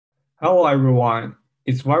Hello, everyone.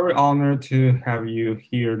 It's very honored to have you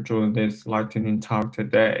here during this lightning talk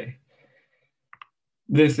today.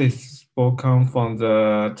 This is Bokang from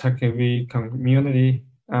the TiKV community.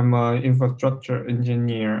 I'm an infrastructure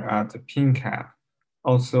engineer at PinCap,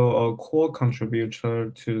 also a core contributor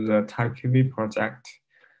to the TiKV project.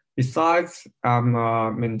 Besides, I'm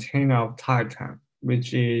a maintainer of Titan,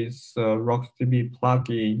 which is a RocksDB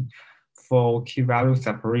plugin for key value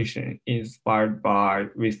separation inspired by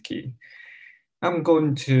Whiskey. I'm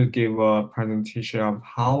going to give a presentation of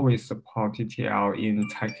how we support TTL in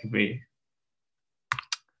TiKV.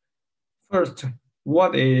 First,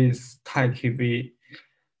 what is TiKV?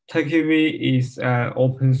 TiKV is an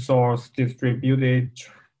open source distributed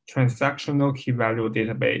transactional key value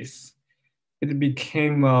database. It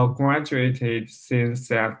became graduated since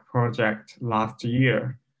that project last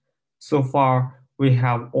year. So far, we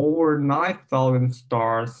have over 9,000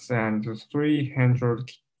 stars and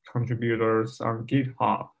 300 contributors on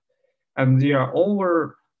GitHub, and there are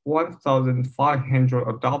over 1,500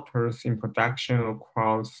 adopters in production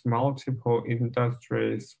across multiple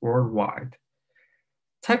industries worldwide.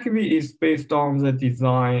 TiKV is based on the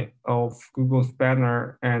design of Google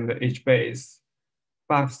Spanner and HBase,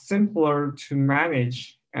 but simpler to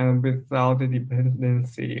manage and without the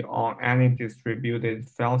dependency on any distributed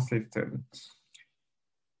file system.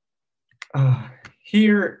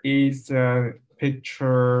 Here is a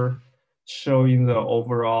picture showing the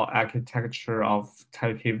overall architecture of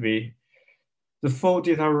TiKV. The full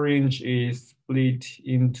data range is split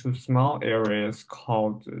into small areas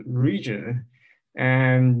called region,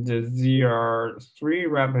 and there are 3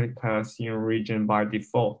 replicas in region by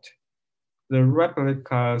default. The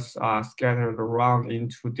replicas are scattered around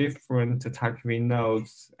into different TiKV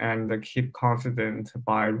nodes and kept constant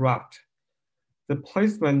by Raft. The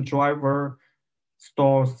placement driver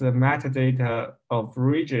stores the metadata of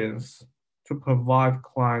regions to provide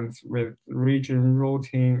clients with region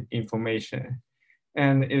routing information,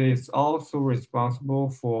 and it is also responsible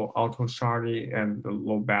for auto-sharding and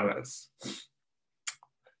load balance.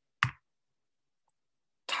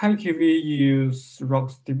 TiKV uses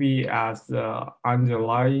RocksDB as the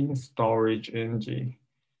underlying storage engine.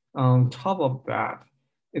 On top of that,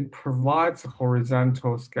 it provides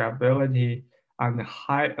horizontal scalability and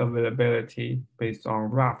high availability based on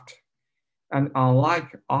Raft. And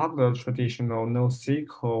unlike other traditional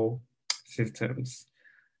NoSQL systems,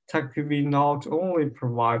 TiKV not only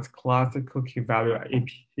provides classical key value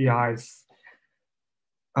APIs,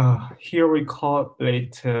 here we call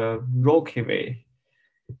it RockDB,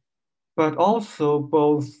 but also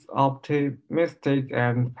both optimistic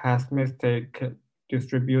and pessimistic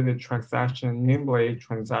distributed transaction, namely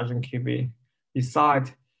transaction key.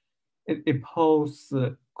 Besides, it imposes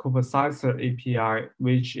the coprocessor API,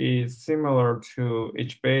 which is similar to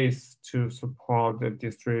HBase to support the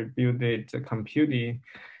distributed computing,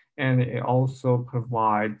 and it also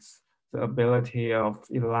provides the ability of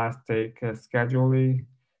elastic scheduling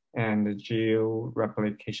and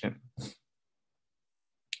geo-replication.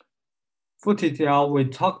 For TTL, we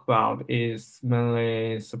talk about is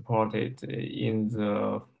mainly supported in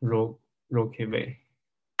the RockDB.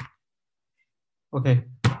 Okay,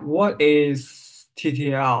 what is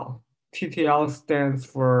TTL? TTL stands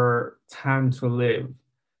for time to live,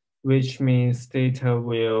 which means data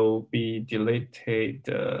will be deleted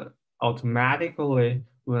automatically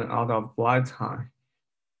when out of lifetime.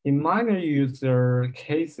 In minor user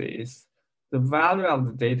cases, the value of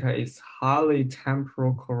the data is highly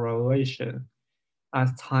temporal correlation.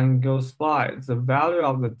 As time goes by, the value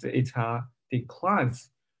of the data declines.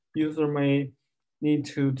 User may need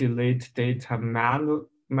to delete data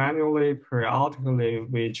manually periodically,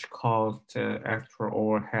 which caused extra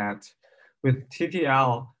overhead. With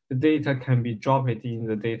TTL, the data can be dropped in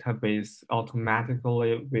the database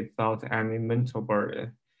automatically without any mental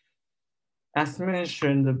burden. As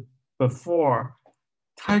mentioned before,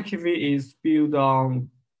 TiKV is built on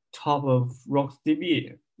top of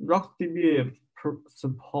RocksDB. RocksDB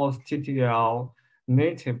supports TTL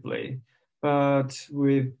natively, but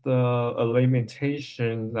with a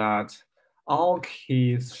limitation that all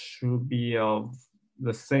keys should be of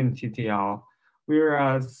the same TTL,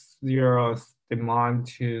 whereas there is demand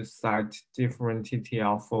to set different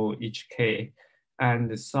TTL for each key,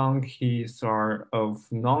 and some keys are of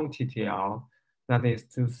non-TTL, that is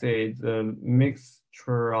to say the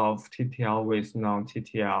mixture of TTL with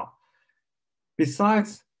non-TTL.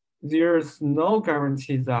 Besides, there's no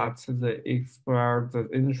guarantee that the expired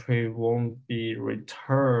entry won't be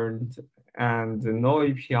returned, and no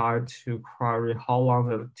API to query how long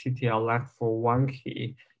the TTL left for one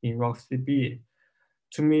key in RocksDB.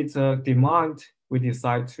 To meet the demand, we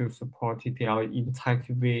decide to support TTL in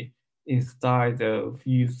TiKV instead of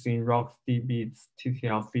using RocksDB's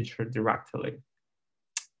TTL feature directly.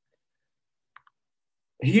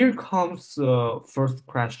 Here comes the first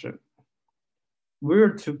question. Where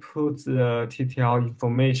to put the TTL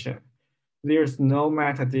information? There's no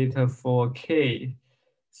metadata for K,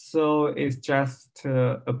 so it's just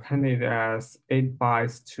appended as 8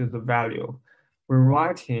 bytes to the value. When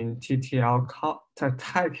writing,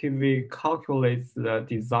 TiKV calculates the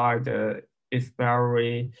desired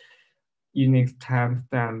expiry Unix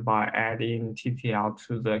timestamp by adding TTL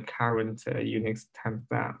to the current Unix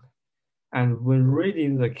timestamp. And when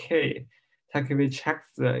reading the key, TiKV checks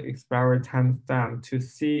the expiry timestamp to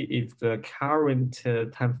see if the current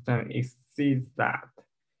timestamp exceeds that.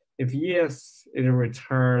 If yes, it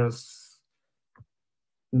returns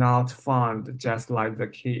not found, just like the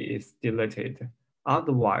key is deleted.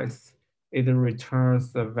 Otherwise, it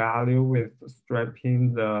returns the value with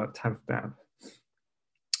stripping the timestamp.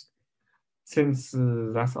 Since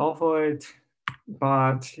that's all for it,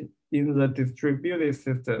 but in the distributed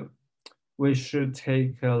system, we should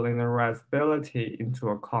take linearizability into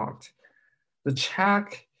account. The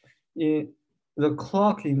check in the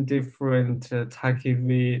clock in different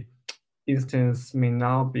TiKV instance may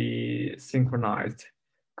not be synchronized.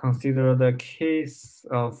 Consider the case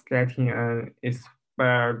of getting an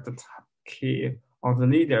expired key on the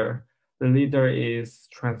leader. The leader is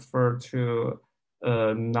transferred to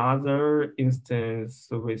another instance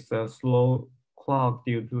with a slow clock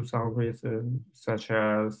due to some reason, such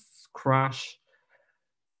as crash.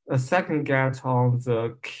 A second get on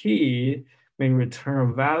the key may return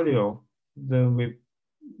a value,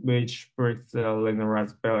 which breaks the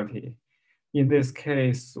linearizability. In this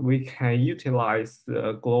case, we can utilize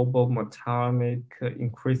the global monotonic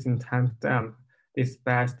increasing timestamp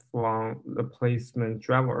dispatched from the placement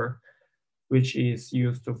driver, which is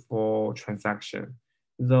used for transaction.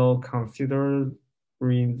 Though considering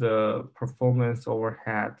the performance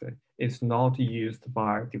overhead, it's not used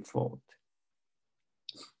by default.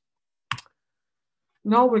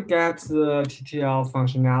 Now we get the TTL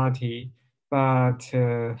functionality, but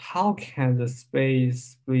how can the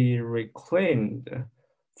space be reclaimed?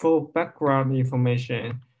 For background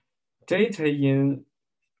information, data in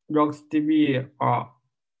RocksDB are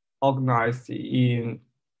organized in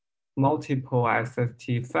multiple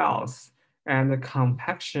SST files, and the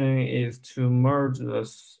compaction is to merge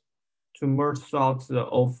sort the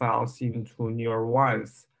old files into newer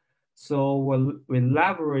ones. So we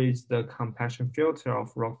leverage the compaction filter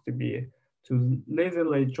of RocksDB to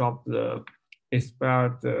lazily drop the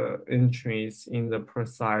expired entries in the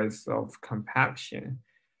process of compaction.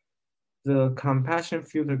 The compaction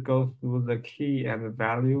filter goes through the key and the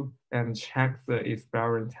value and checks the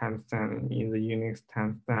expiring timestamp in the Unix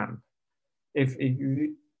timestamp. If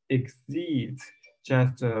it exceeds,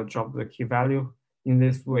 just drop the key value. In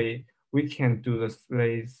this way, we can do the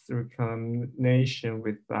space reclamation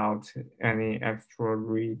without any extra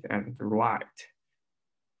read and write.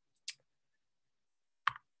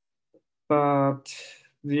 But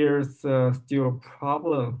there's still a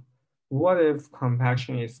problem. What if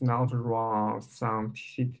compaction is not run on some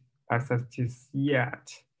SSTs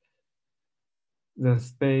yet? The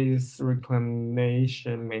space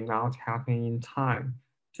reclamation may not happen in time.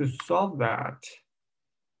 To solve that,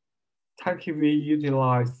 TiKV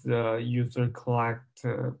utilizes the user collect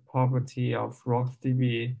property of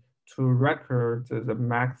RocksDB to record the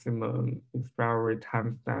maximum expiry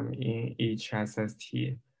timestamp in each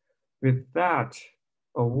SST. With that,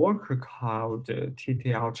 a worker called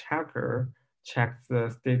TTL checker checks the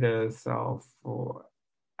status of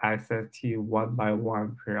SST one by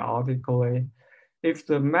one periodically. If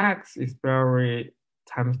the max expiry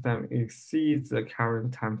timestamp exceeds the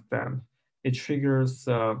current timestamp, it triggers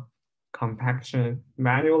compaction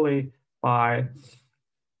manually by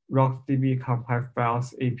RocksDB compile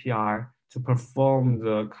files API to perform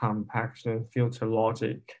the compaction filter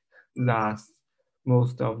logic. Thus,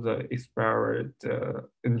 most of the expired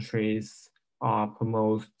entries are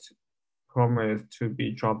promised to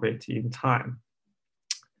be dropped in time.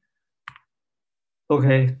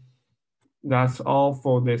 Okay, that's all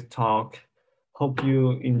for this talk. Hope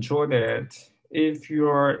you enjoyed it. If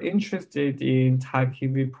you're interested in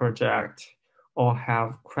TiKV project or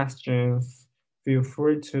have questions, feel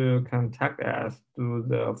free to contact us through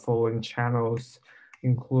the following channels,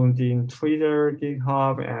 including Twitter,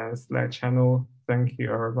 GitHub, and Slack channel. Thank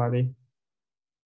you, everybody.